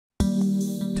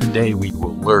Today we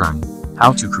will learn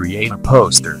how to create a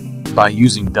poster by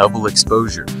using double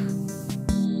exposure.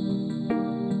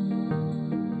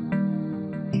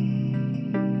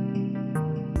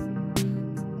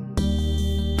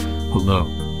 Hello.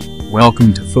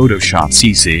 Welcome to Photoshop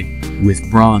CC with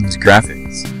Bronze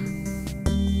Graphics.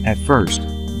 At first,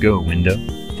 go Window,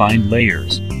 find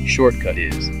Layers, shortcut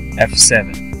is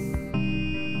F7.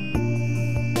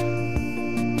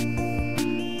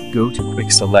 Go to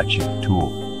Quick Selection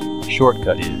tool,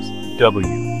 shortcut is W.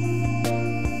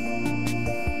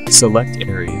 Select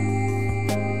Area.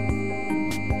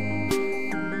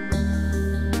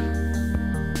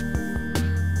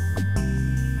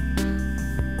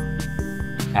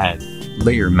 Add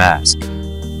Layer Mask.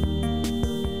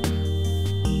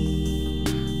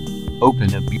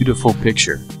 Open a beautiful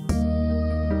picture.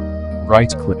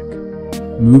 Right-click.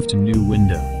 Move to New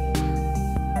Window.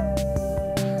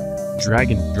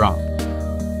 Drag and drop.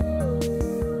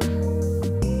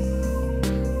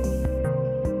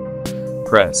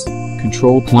 Press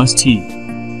Ctrl+T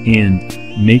and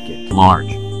make it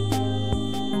large.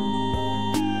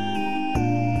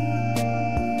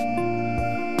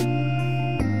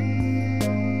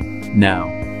 Now,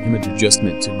 image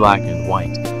adjustment to black and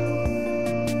white.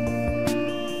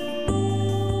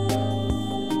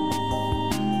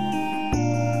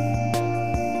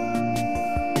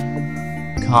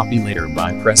 Copy later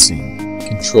by pressing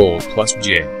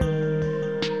Ctrl+J.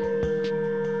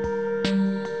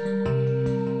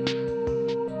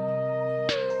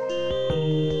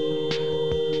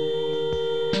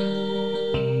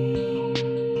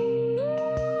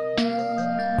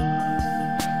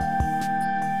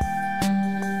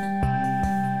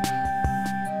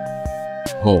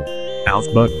 Hold Alt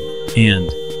button and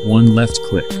one left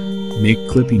click. Make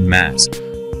clipping mask.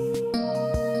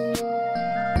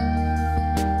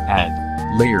 Add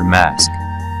layer mask.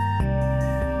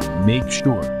 Make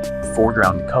sure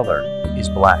foreground color is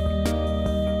black.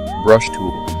 Brush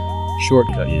tool.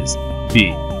 Shortcut is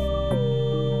B.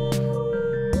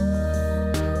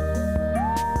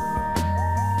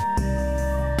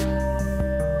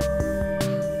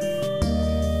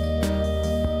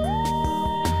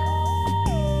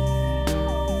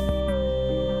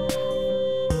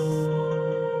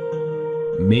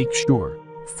 Make sure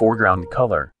foreground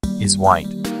color is white.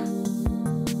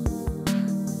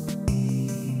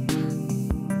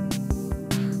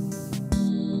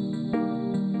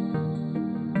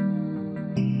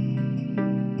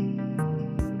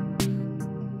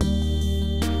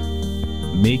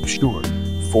 Make sure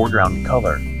foreground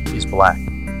color is black.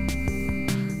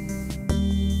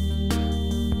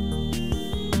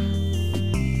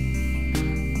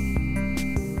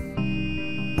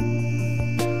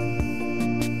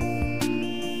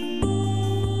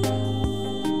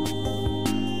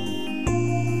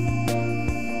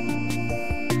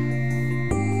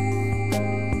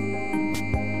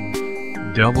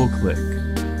 Double click.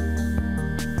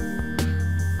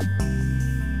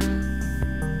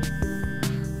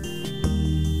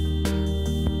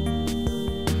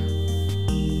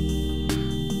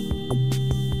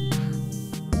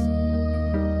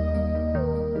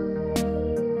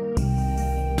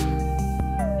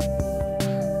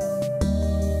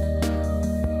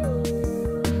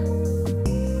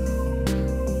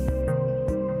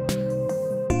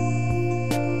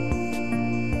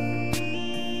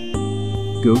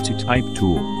 Go to Type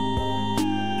tool.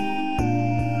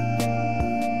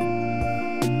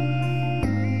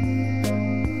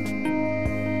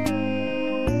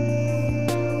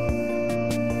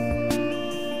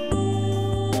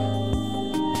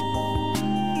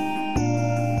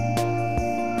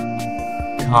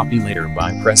 Copy later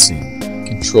by pressing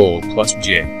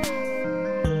Ctrl+J.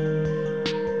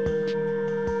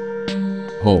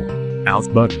 Hold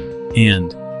Alt button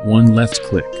and one left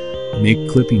click. Make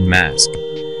clipping mask.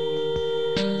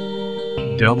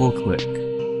 Double click.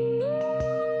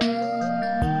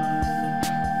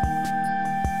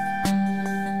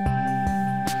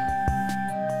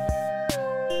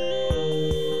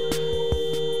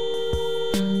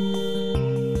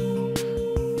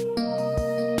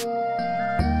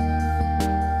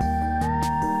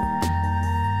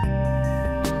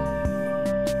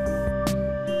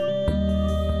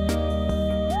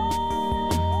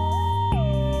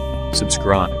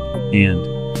 Subscribe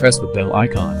and press the bell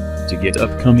icon to get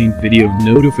upcoming video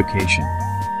notification.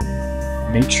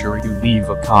 Make sure you leave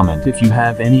a comment if you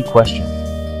have any questions.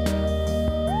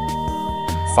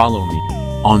 Follow me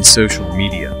on social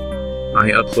media.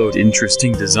 I upload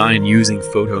interesting design using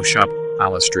Photoshop,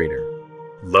 Illustrator.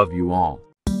 Love you all.